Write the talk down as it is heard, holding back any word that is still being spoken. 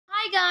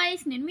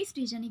Guys నేను మీ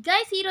శ్రీజని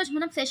guys ఈ రోజు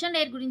మనం సెషన్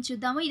లేయర్ గురించి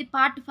చూద్దాము. ఇది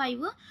పార్ట్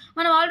 5.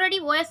 మనం ఆల్రెడీ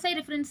ఓఎస్ఐ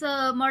రిఫరెన్స్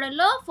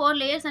మోడల్లో 4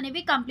 లేయర్స్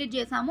అనేవి కంప్లీట్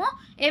చేసాము.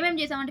 ఏమేమి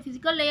చేసామంటే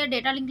physical layer,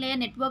 data link layer,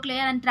 network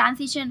layer and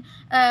transition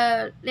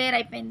layer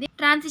అయిపోయింది.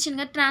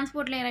 ట్రాన్సిషన్గా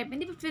ట్రాన్స్పోర్ట్ లేయర్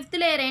అయిపోయింది. ఇప్పుడు 5th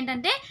లేయర్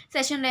ఏంటంటే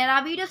సెషన్ లేయర్. ఆ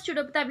వీడియోస్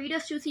చూడకపోతే ఆ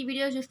వీడియోస్ చూసి ఈ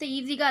వీడియోస్ చూస్తే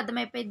ఈజీగా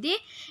అర్థమైపోయింది.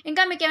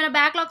 ఇంకా మీకు ఏమైనా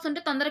బ్యాక్లాగ్స్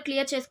ఉంటే తొందరగా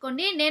క్లియర్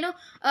చేసుకోండి. నేను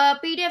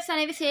పీడిఎఫ్స్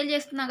అనేవి సేల్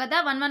చేస్తున్నాను కదా,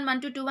 1-1,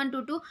 1-2, 2-1,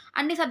 2-2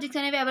 అన్ని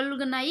సబ్జెక్ట్స్ అనేవి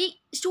అవైలబుల్గా ఉన్నాయి.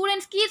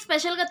 స్టూడెంట్స్కి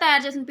స్పెషల్గా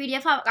తయారు చేసిన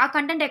పీడిఎఫ్. ఆ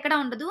కంటెంట్ ఎక్కడ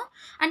ఉండదు,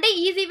 అంటే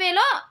ఈజీ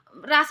వేలో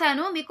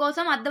రాశాను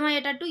మీకోసం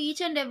అర్థమయ్యేటట్టు.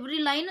 ఈచ్ అండ్ ఎవ్రీ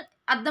లైన్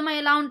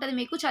అర్థమయ్యేలా ఉంటుంది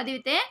మీకు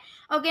చదివితే,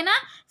 ఓకేనా.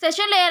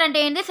 సెషన్ లేయర్ అంటే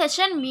ఏంటి?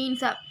 Session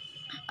means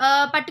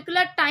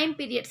particular time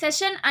period.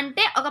 Session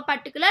అంటే ఒక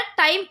పర్టికులర్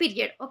టైం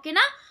పీరియడ్,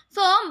 ఓకేనా.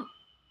 So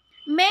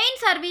main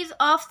service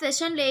of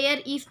session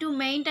layer is to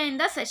maintain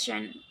the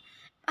session.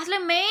 అసలు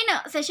మెయిన్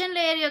సెషన్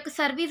లేయర్ యొక్క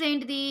సర్వీస్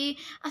ఏంటిది?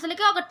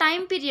 అసలుకి ఒక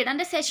టైం పీరియడ్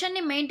అంటే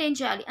సెషన్ని మెయింటైన్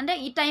చేయాలి, అంటే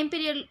ఈ టైం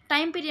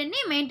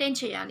పీరియడ్ని మెయింటైన్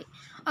చేయాలి,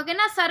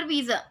 ఓకేనా.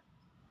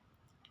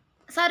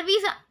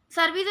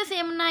 సర్వీసెస్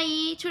ఏమున్నాయి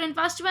చూడండి.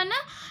 First one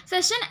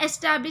session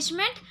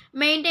establishment,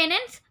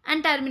 maintenance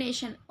and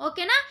termination,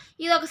 ఓకేనా.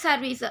 ఇది ఒక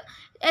service.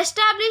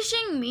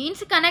 Establishing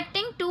means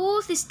connecting two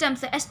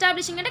systems.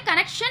 Establishing అంటే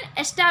కనెక్షన్,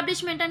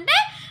 ఎస్టాబ్లిష్మెంట్ అంటే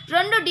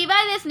రెండు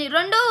డివైజెస్ని,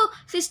 రెండు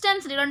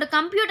సిస్టమ్స్ని, రెండు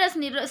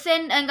కంప్యూటర్స్ని,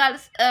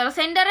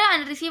 సెండర్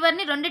అండ్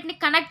రిసీవర్ని రెండింటిని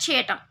కనెక్ట్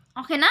చేయటం,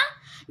 ఓకేనా.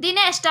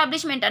 దీనే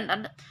ఎస్టాబ్లిష్మెంట్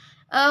అంటారు.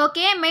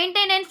 Okay.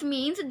 Maintenance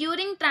means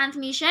during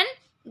transmission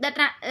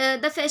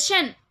the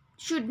session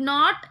should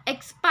not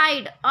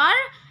expired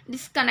are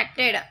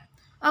disconnected,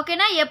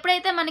 ఓకేనా.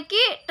 ఎప్పుడైతే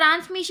మనకి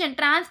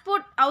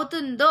ట్రాన్స్పోర్ట్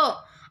అవుతుందో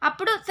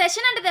అప్పుడు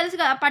సెషన్ అంటే తెలుసు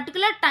కదా,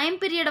 పర్టికులర్ టైం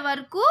పీరియడ్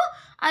వరకు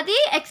అది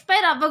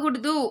ఎక్స్పైర్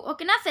అవ్వకూడదు,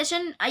 ఓకేనా.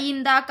 సెషన్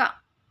అయ్యిందాక,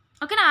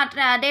 ఓకేనా,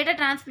 data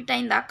transmit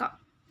అయిందాక.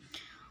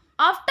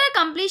 After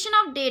completion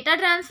of data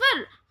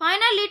transfer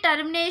finally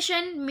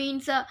termination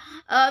means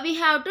we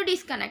have to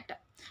disconnect.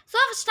 So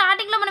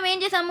స్టార్టింగ్లో మనం ఏం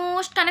చేసాము?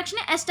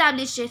 కనెక్షన్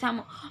ఎస్టాబ్లిష్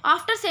చేసాము.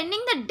 After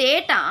sending the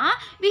data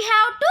we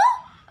have to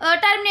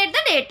terminate the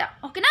data,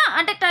 ఓకేనా.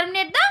 అంటే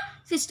టర్మినేట్ ద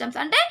సిస్టమ్స్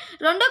అంటే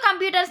రెండు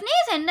కంప్యూటర్స్ని,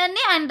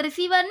 సెండర్ని అండ్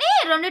రిసీవర్ని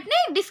రెండింటిని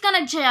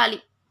డిస్కనెక్ట్ చేయాలి,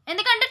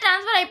 ఎందుకంటే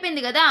ట్రాన్స్ఫర్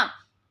అయిపోయింది కదా,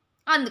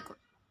 అందుకు.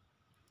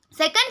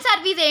 సెకండ్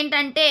సర్వీస్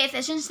ఏంటంటే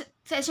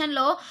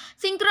సెషన్లో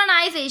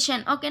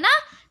సింక్రొనైజేషన్, ఓకేనా.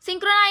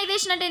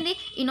 సింక్రొనైజేషన్ అంటే ఏంటి?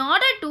 In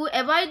order to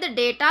avoid the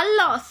data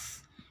loss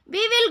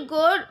we will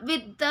go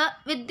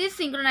with this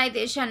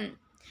synchronization.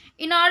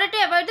 In order to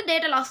avoid the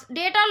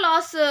data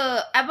loss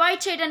avoid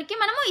చేయడానికి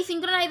మనము ఈ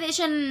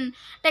సింక్రొనైజేషన్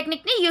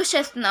టెక్నిక్ని యూజ్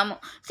చేస్తున్నాము.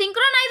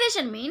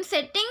 Synchronisation means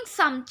setting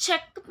some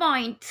check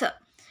points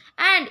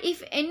and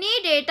if any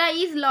data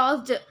is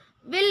లాస్డ్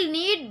will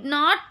need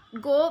not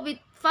go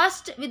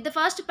with the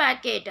first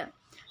packet.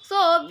 So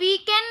we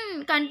can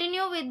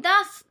continue with the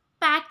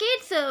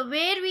packets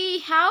where we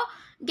have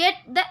get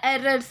the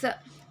errors.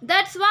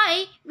 That's why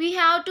we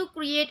have to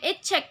create a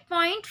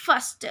checkpoint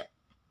first.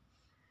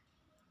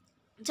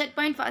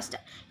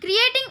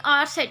 Creating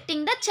or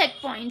setting the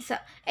checkpoints.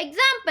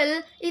 Example,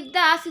 if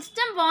the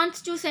system wants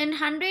to send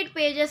 100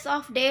 pages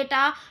of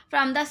data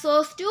from the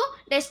source to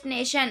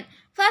destination,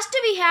 first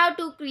we have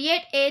to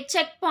create a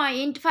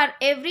checkpoint for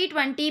every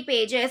 20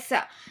 pages.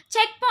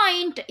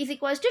 Checkpoint is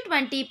equals to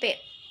 20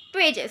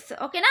 pages,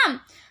 okay na.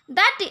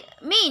 That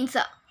means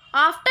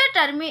after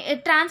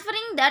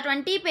transferring the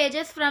 20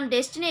 pages from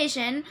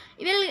destination,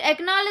 you will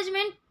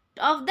acknowledgement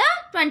of the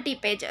 20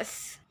 pages.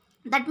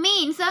 That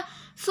means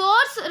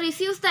source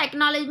receives the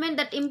acknowledgement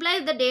that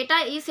implies the data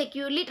is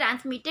securely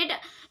transmitted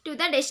to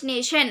the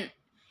destination.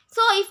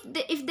 So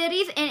if there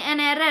is an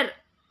error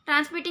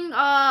transmitting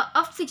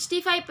of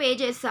 65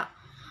 pages,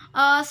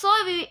 so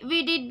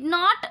we did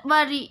not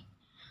worry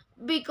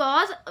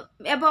because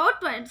about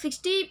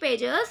 60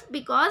 pages,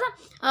 because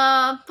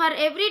for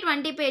every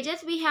 20 pages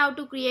we have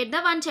to create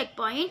the one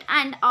checkpoint,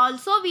 and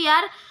also we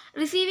are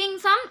receiving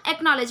some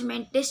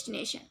acknowledgement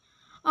destination,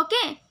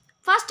 okay.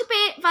 First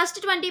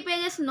 20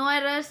 pages no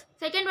errors,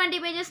 second 20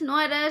 pages no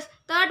errors,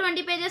 third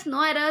 20 pages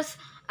no errors.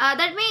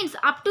 That means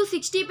up to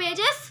 60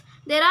 pages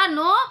there are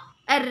no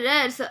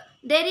errors.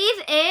 There is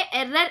a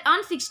error on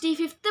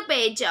 65th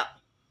page.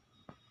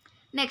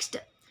 Next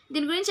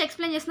దీని గురించి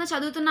explain చేస్తున్నా,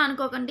 చదువుతున్నా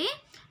అనుకోకండి.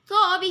 So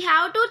we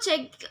have to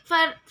check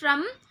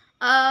from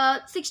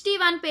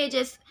 61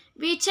 pages.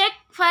 We check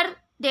for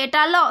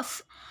data loss.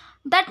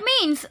 That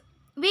means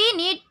we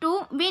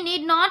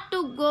need not to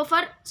go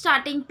for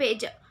starting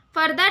page.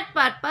 For that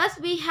purpose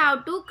we have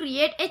to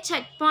create a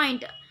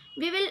checkpoint.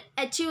 We will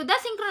achieve the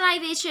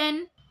synchronization.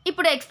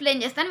 ఇప్పుడు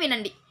explain చేస్తాను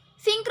వినండి.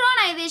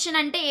 Synchronisation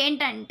అంటే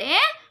ఏంటంటే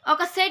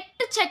ఒక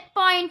check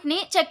పాయింట్ని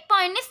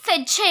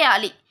set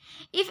చేయాలి.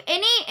 If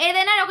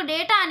ఏదైనా ఒక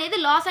డేటా అనేది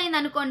లాస్ అయింది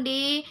అనుకోండి,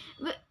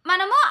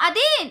 మనము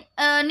అది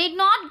need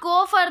not go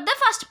for the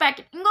first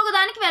packet, ఇంకొక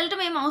దానికి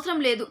వెళ్ళటం ఏం అవసరం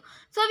లేదు.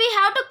 So we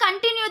have to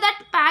continue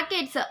that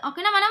packets,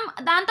 ఓకేనా. మనం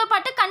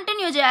దాంతోపాటు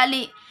కంటిన్యూ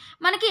చేయాలి.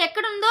 మనకి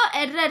ఎక్కడుందో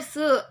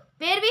errors,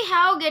 where we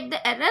have get the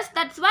errors,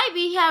 that's why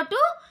we have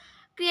to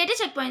create a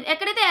check point.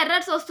 ఎక్కడైతే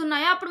ఎర్రర్స్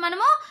వస్తున్నాయో అప్పుడు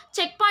మనము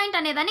చెక్ పాయింట్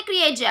అనేదాన్ని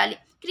క్రియేట్ చేయాలి.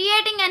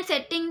 Creating and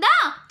setting the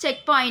check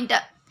check point.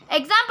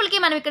 ఎగ్జాంపుల్కి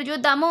మనం ఇక్కడ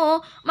చూద్దాము.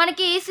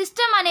 మనకి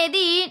system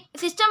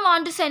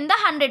want to send the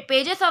 100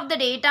 pages of the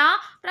data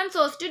from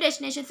source to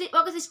destination.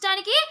 ఒక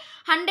సిస్టానికి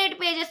 100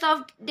 pages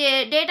ఆఫ్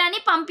డేటాని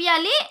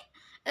పంపించాలి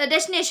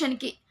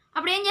డెస్టినేషన్కి.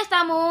 అప్పుడు ఏం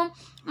చేస్తాము,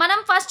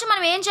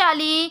 మనం ఏం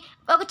చేయాలి,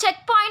 ఒక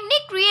చెక్ పాయింట్ని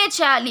క్రియేట్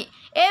చేయాలి.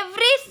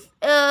 ఎవ్రీ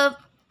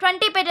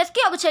 20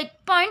 pagesకి ఒక చెక్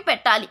పాయింట్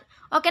పెట్టాలి.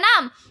 ఓకేనా.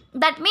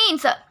 That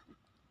means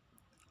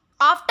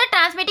after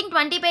transmitting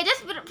 20 pages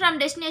from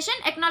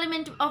destination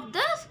acknowledgement of the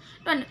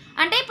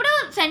అంటే ఇప్పుడు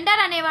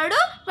సెండర్ అనేవాడు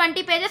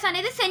 20 pages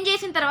అనేది సెండ్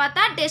చేసిన తర్వాత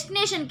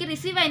డెస్టినేషన్కి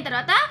రిసీవ్ అయిన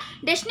తర్వాత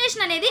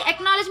డెస్టినేషన్ అనేది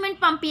ఎక్నాలజ్మెంట్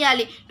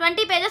పంపించాలి.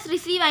 20 pages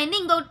రిసీవ్ అయింది,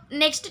 ఇంకో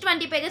నెక్స్ట్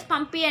 20 pages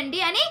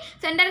పంపించండి అని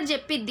సెండర్కి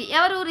చెప్పిద్ది.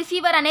 ఎవరు,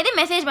 రిసీవర్ అనేది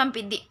మెసేజ్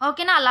పంపిద్ది.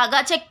 ఓకేనా.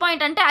 అలాగా చెక్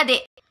పాయింట్ అంటే అదే.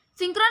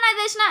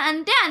 సింక్రోనైజేషన్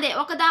అంటే అదే,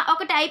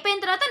 ఒకటి అయిపోయిన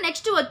తర్వాత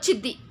నెక్స్ట్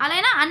వచ్చిద్ది.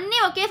 అలాగే అన్నీ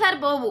ఒకేసారి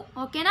పోవు.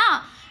 ఓకేనా.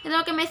 ఏదైనా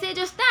ఒక మెసేజ్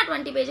వస్తే ఆ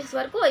 20 pages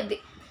వరకు వద్ది.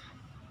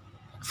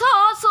 సో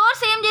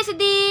సోర్స్ ఏం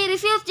చేసిద్ది,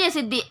 రిసీవ్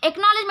చేసిద్ది,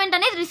 ఎక్నాలజ్మెంట్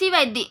అనేది రిసీవ్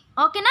అయింది.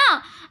 ఓకేనా.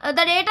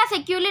 The data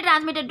securely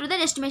transmitted to the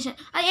destination.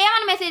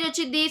 ఏమని మెసేజ్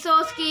వచ్చింది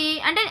సోర్స్కి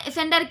అంటే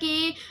సెండర్కి,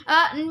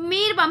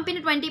 మీరు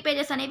పంపిన 20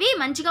 pages అనేవి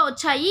మంచిగా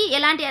వచ్చాయి,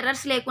 ఎలాంటి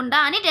ఎర్రర్స్ లేకుండా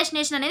అని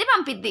డెస్టినేషన్ అనేది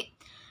పంపిద్ది.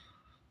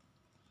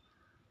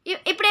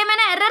 ఇప్పుడు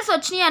ఏమైనా ఎర్రర్స్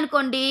వచ్చినాయి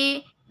అనుకోండి,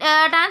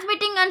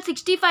 transmitting and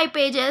 60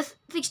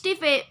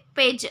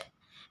 page.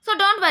 So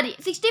don't worry,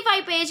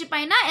 65 page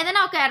పైన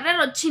ఏదైనా ఒక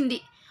ఎర్రర్ వచ్చింది,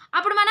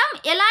 అప్పుడు మనం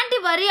ఎలాంటి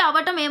వరీ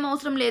అవ్వటం ఏం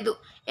అవసరం లేదు.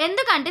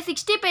 ఎందుకంటే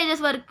 60 pages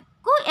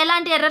వరకు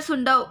ఎలాంటి ఎర్రర్స్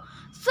ఉండవు.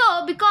 So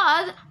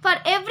because for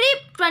every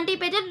 20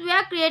 pages we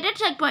have created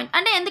check point.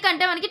 అంటే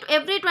ఎందుకంటే మనకి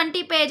ఎవ్రీ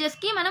 20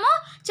 pagesకి మనము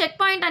చెక్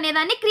పాయింట్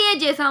అనేదాన్ని క్రియేట్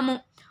చేసాము.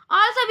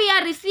 Also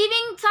we are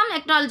receiving some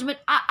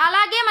acknowledgement,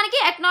 అలాగే మనకి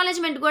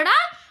ఎక్నాలజ్మెంట్ కూడా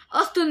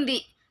వస్తుంది.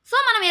 సో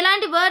మనం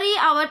ఎలాంటి వరీ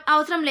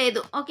అవసరం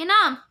లేదు.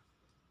 ఓకేనా.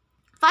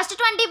 First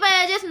 20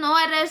 pages no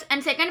errors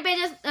and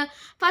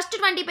first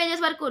 20 pages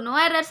వరకు no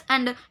errors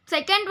and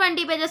second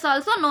 20 pages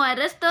also no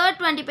errors, third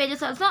 20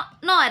 pages also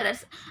no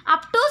errors,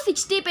 up to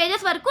 60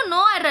 pages వరకు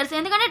నో ఎర్రర్స్.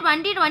 ఎందుకంటే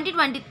 20 20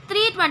 20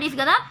 3 20s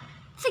కదా,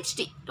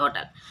 60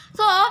 టోటల్.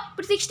 సో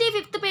ఇప్పుడు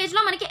 65th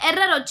pageలో మనకి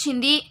ఎర్రర్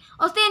వచ్చింది,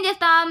 వస్తే ఏం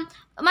చేస్తాం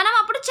మనం,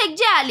 అప్పుడు చెక్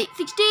చేయాలి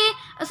 60.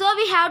 So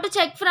we have to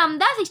check from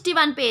the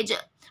 61 page.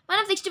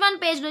 మనం 61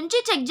 page నుంచి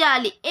చెక్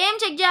చేయాలి. ఏం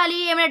చెక్ చేయాలి,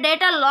 ఏమైనా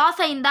డేటా లాస్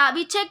అయిందా,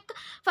 we check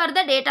for the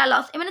data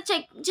loss. ఏమైనా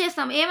చెక్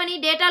చేస్తాం ఏమని,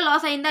 డేటా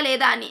లాస్ అయిందా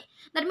లేదా అని.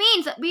 That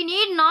means we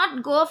need not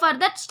go for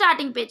that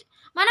starting page.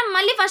 మనం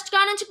మళ్ళీ ఫస్ట్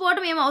కా నుంచి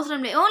పోవడం ఏం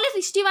అవసరం లేదు, ఓన్లీ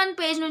 61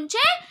 page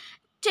నుంచే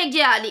చెక్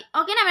చేయాలి.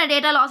 ఓకేనా. ఏమైనా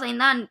డేటా లాస్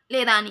అయిందా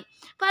లేదా అని.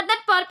 For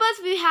that purpose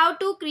we have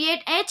to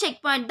create a check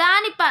point.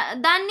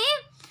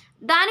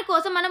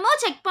 దానికోసం మనము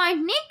చెక్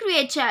పాయింట్ని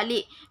క్రియేట్ చేయాలి.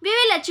 We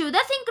will achieve the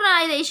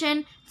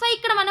synchronisation. So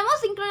ఇక్కడ మనము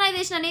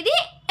సింక్రనైజేషన్ అనేది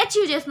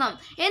అచీవ్ చేస్తున్నాం.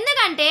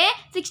 ఎందుకంటే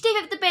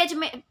 65th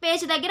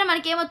page దగ్గర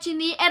మనకి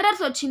ఏమొచ్చింది,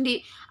 ఎర్రర్స్ వచ్చింది.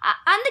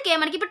 అందుకే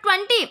మనకి ఇప్పుడు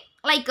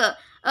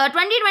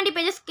 20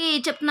 pagesకి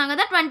చెప్తున్నాం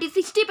కదా,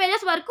 60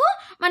 pages వరకు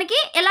మనకి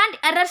ఎలాంటి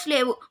ఎర్రర్స్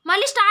లేవు.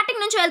 మళ్ళీ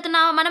స్టార్టింగ్ నుంచి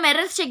వెళ్తున్నాం, మనం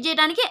ఎర్రర్స్ చెక్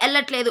చేయడానికి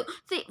వెళ్ళట్లేదు.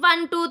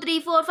 1 2 3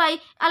 4 5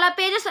 అలా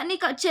పేజెస్ అన్ని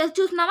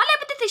చూస్తున్నామా,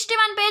 లేకపోతే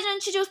 61 page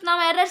నుంచి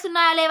చూస్తున్నామా ఎర్రర్స్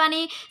ఉన్నాయా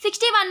లేవని,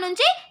 61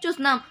 నుంచి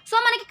చూస్తున్నాం. సో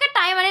మనకి ఇక్కడ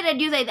టైం అనేది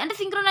రెడ్యూస్ అయింది, అంటే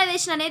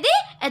సింక్రనైజేషన్ అనేది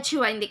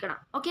అచీవ్ అయింది ఇక్కడ.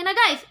 ఓకేనా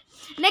గైస్.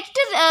 నెక్స్ట్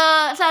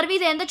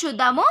సర్వీస్ ఏంటో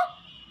చూద్దాము.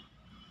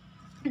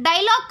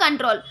 డైలాగ్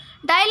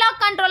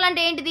కంట్రోల్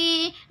అంటే ఏంటిది,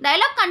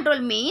 dialogue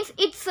control means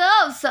it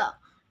serves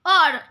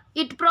or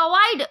it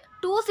provide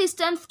two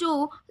systems to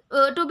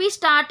be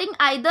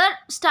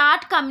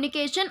start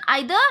communication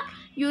either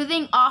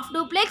using off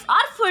duplex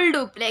or full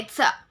duplex.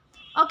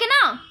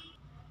 ఓకేనా.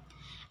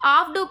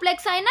 ఆఫ్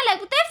డూప్లెక్స్ అయినా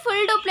లేకపోతే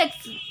ఫుల్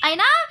డూప్లెక్స్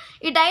అయినా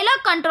ఈ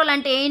డైలాగ్ కంట్రోల్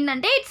అంటే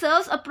ఏంటంటే ఇట్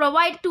సర్వ్స్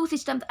ప్రొవైడ్ 2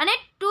 systems అనే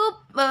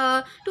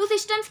two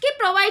సిస్టమ్స్కి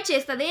provide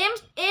చేస్తుంది.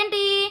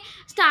 ఏంటి,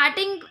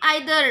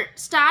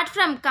 start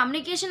from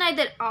communication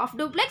either of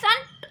duplex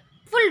and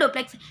full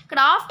duplex.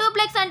 ఇక్కడ ఆఫ్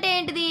డూప్లెక్స్ అంటే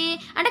ఏంటిది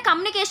అంటే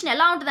కమ్యూనికేషన్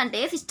ఎలా ఉంటుందంటే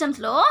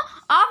సిస్టమ్స్లో,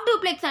 ఆఫ్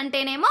డూప్లెక్స్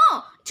అంటేనేమో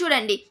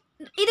చూడండి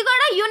ఇది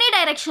కూడా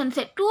యూనిడైరెక్షన్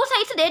సెట్, 2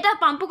 sides డేటా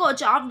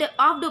పంపుకోవచ్చు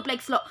ఆఫ్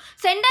డూప్లెక్స్లో.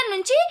 సెండర్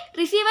నుంచి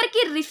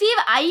రిసీవర్కి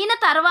రిసీవ్ అయిన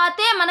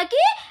తర్వాతే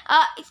మనకి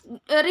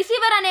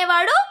రిసీవర్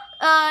అనేవాడు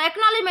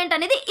ఎక్నాలజ్మెంట్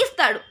అనేది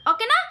ఇస్తాడు.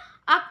 ఓకేనా.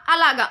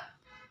 అలాగా.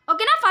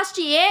 ఓకేనా. ఫస్ట్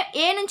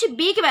ఏ నుంచి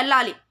బీకి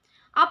వెళ్ళాలి,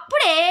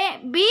 అప్పుడే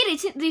బి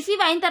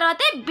రిసీవ్ అయిన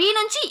తర్వాతే బి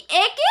నుంచి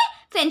ఏకి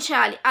సెండ్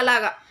చేయాలి.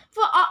 అలాగా.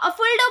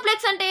 ఫుల్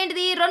డూప్లెక్స్ అంటే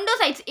ఏంటిది, 2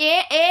 sides ఏ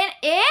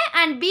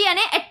అండ్ బి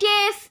అనే ఎట్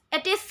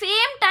ఏ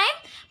సేమ్ టైం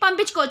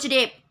పంపించుకోవచ్చు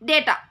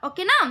డేటా.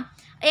 ఓకేనా.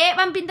 ఏ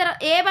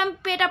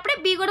పంపేటప్పుడే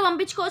బి కూడా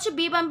పంపించుకోవచ్చు,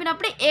 బి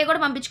పంపినప్పుడే ఏ కూడా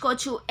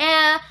పంపించుకోవచ్చు.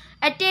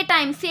 ఎట్ ఏ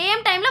టైం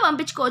సేమ్ టైంలో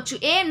పంపించుకోవచ్చు.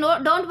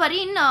 Don't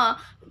worry in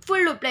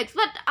full duplex.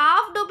 But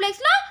of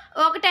డూప్లెక్స్లో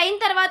ఒకటి అయిన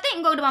తర్వాత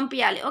ఇంకొకటి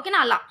పంపించాలి.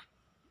 ఓకేనా. అలా.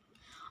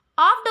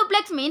 Of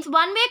duplex means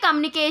one way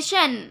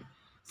communication.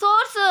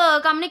 Source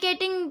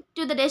communicating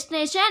to the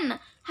destination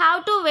have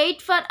to wait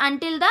for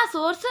until the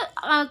source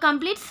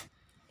completes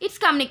its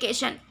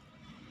communication.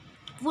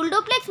 Full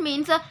duplex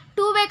means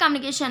two-way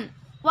communication.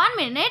 1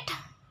 minute.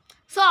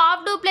 So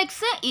of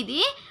duplex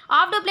ఇది.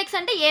 Of duplex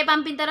అంటే ఏ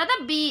పంపిన తర్వాత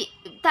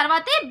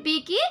తర్వాతే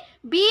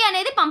B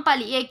అనేది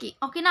పంపాలి ఏకి,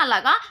 ఓకేనా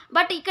అలాగా.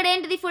 బట్ ఇక్కడ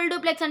ఏంటిది ఫుల్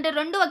డూప్లెక్స్ అంటే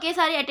రెండు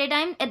ఒకేసారి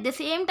ఎట్ ద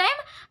సేమ్ టైం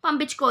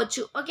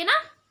పంపించుకోవచ్చు, ఓకేనా.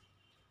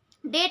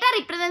 Data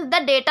represents the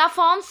data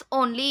forms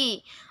only,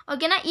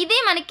 ఓకేనా. ఇది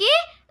మనకి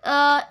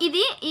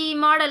ఇది ఈ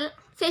మోడల్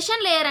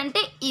సెషన్ లేయర్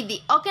అంటే ఇది,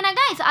 ఓకేనా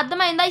గైస్.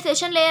 అర్థమైందా ఈ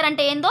సెషన్ లేయర్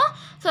అంటే ఏందో.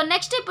 సో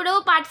నెక్స్ట్ ఇప్పుడు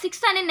part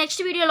 6 అనేది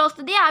నెక్స్ట్ వీడియోలో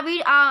వస్తుంది.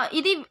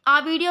 ఆ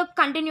వీడియో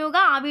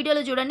కంటిన్యూగా ఆ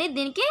వీడియోలో చూడండి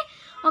దీనికి,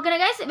 ఓకేనా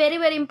గైస్. వెరీ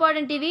వెరీ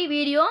ఇంపార్టెంట్ ఇది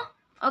వీడియో,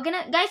 ఓకేనా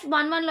గైస్.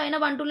 1-1లో అయినా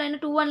 1-2లో అయినా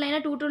 2-1లో అయినా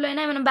 2-2లో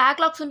అయినా ఏమైనా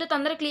బ్యాక్లాగ్స్ ఉంటే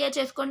తొందరగా క్లియర్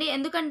చేసుకోండి.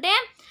 ఎందుకంటే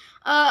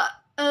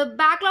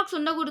బ్యాక్లాగ్స్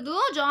ఉండకూడదు,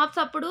 జాబ్స్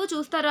అప్పుడు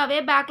చూస్తారు అవే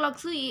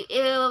బ్యాక్లాగ్స్.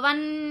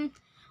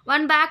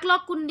 వన్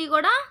బ్యాక్లాగ్ ఉండి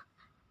కూడా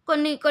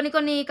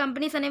కొన్ని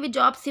కంపెనీస్ అనేవి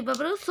జాబ్స్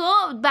ఇవ్వరు. సో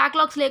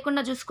బ్యాక్లాగ్స్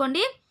లేకుండా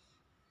చూసుకోండి.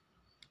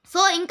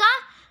 సో ఇంకా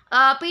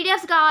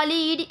పీడిఎఫ్స్ కావాలి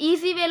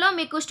ఈజీ వేలో,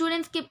 మీకు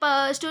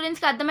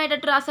స్టూడెంట్స్కి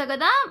అర్థమయ్యేటట్టు రాసా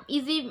కదా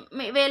ఈజీ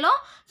వేలో.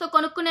 సో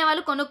కొనుక్కునే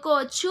వాళ్ళు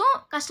కొనుక్కోవచ్చు,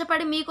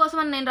 కష్టపడి మీకోసం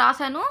అని నేను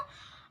రాశాను,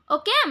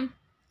 ఓకే.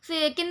 సో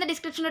కింద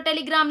డిస్క్రిప్షన్లో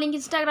టెలిగ్రామ్ లింక్,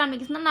 ఇన్స్టాగ్రామ్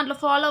లింక్ ఇస్తున్నాను, దాంట్లో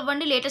ఫాలో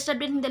అవ్వండి, లేటెస్ట్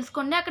అప్డేట్స్ని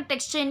తెలుసుకోండి, అక్కడ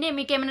టెక్స్ట్ చేయండి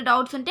మీకు ఏమైనా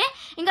డౌట్స్ ఉంటే.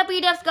 ఇంకా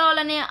పీడిఎఫ్స్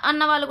కావాలని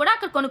అన్న వాళ్ళు కూడా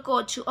అక్కడ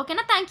కొనుక్కోవచ్చు,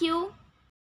 ఓకేనా. Thank you.